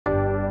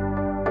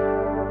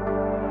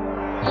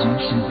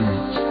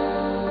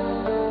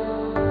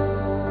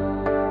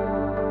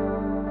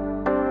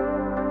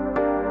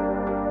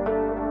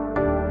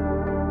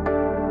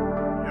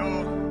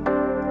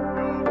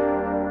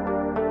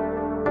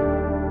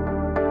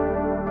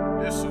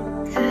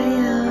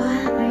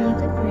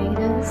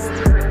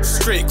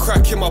Straight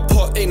crack in my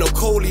pot, ain't no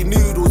Coley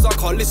noodles. I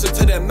can't listen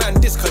to them, man,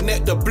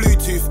 disconnect the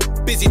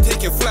Bluetooth. Busy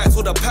taking flights,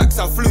 all the packs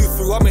I flew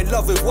through. I'm in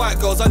love with white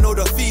girls, I know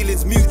the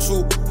feeling's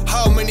mutual.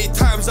 How many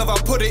times have I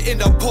put it in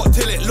the pot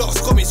till it locks?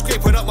 Got me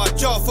scraping up my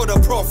jaw for the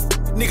prof.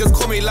 Niggas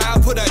call me like I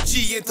put that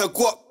G into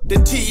guap, the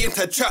T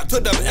into trap,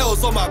 put them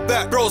L's on my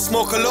back. Bro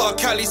smoke a lot of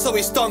Cali, so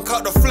he stunk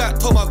out the flat.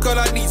 Told my girl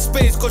I need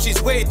space cause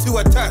she's way too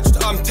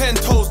attached. I'm 10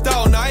 toes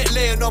down, I ain't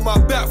laying on my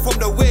back. From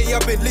the way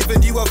I've been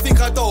living, you would think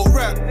I don't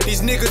rap.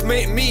 These niggas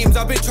make memes,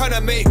 I've been trying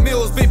to make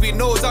meals. Baby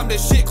knows I'm the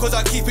shit cause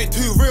I keep it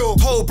too real.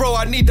 Told bro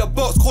I need the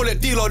box, call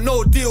it deal or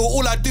no deal.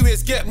 All I do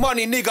is get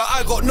money, nigga,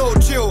 I got no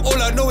chill.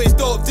 All I know is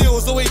dope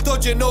deals, always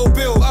dodging no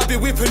bill. I be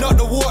whipping up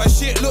the water,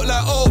 shit look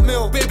like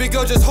oatmeal. Baby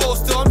girl just hold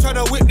still, I'm trying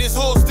to whip this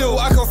whole still.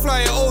 I can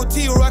fly it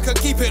OT or I can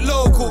keep it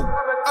local.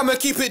 I'ma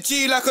keep it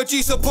G like a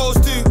G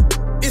supposed to.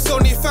 It's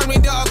only family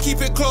that I'll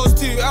keep it close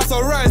to. After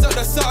rise up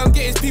the sun,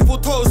 getting people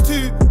toes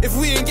too. If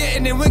we ain't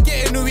getting him, we're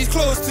getting who he's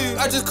close to.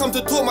 I just come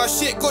to talk my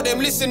shit, got them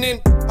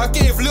listening. I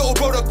gave little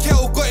bro the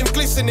kettle, got him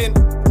glistening.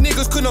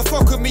 Niggas couldn't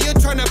fuck with me, you're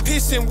trying to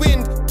piss and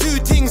win. Two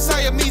things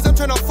Siamese, I'm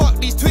trying to fuck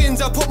these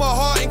twins. I put my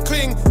heart in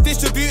cling,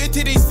 distributed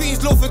to these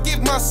fiends, Lord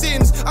forgive my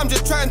sins. I'm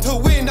just trying to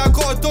win, I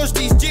gotta dodge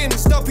these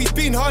gins. Stumpy's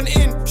been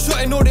hunting,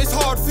 shotting all this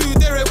hard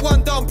food, there ain't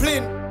one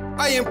dumpling.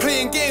 I ain't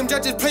playing games, I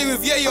just play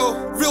with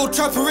yayo. Real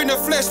trapper in the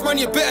flesh, man,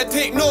 you better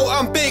take note.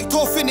 I'm baked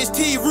off in this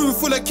tea room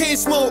full of cane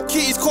smoke.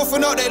 Kitties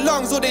coughing out their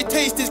lungs or they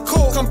taste this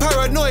coke. I'm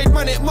paranoid,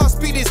 man, it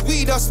must be this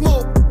weed I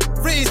smoke.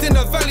 Raised in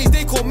the valleys,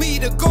 they call me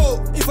the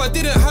GOAT. If I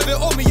didn't have it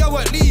on me, I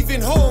weren't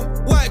leaving home.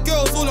 White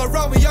girls all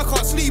around me, I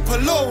can't sleep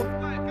alone.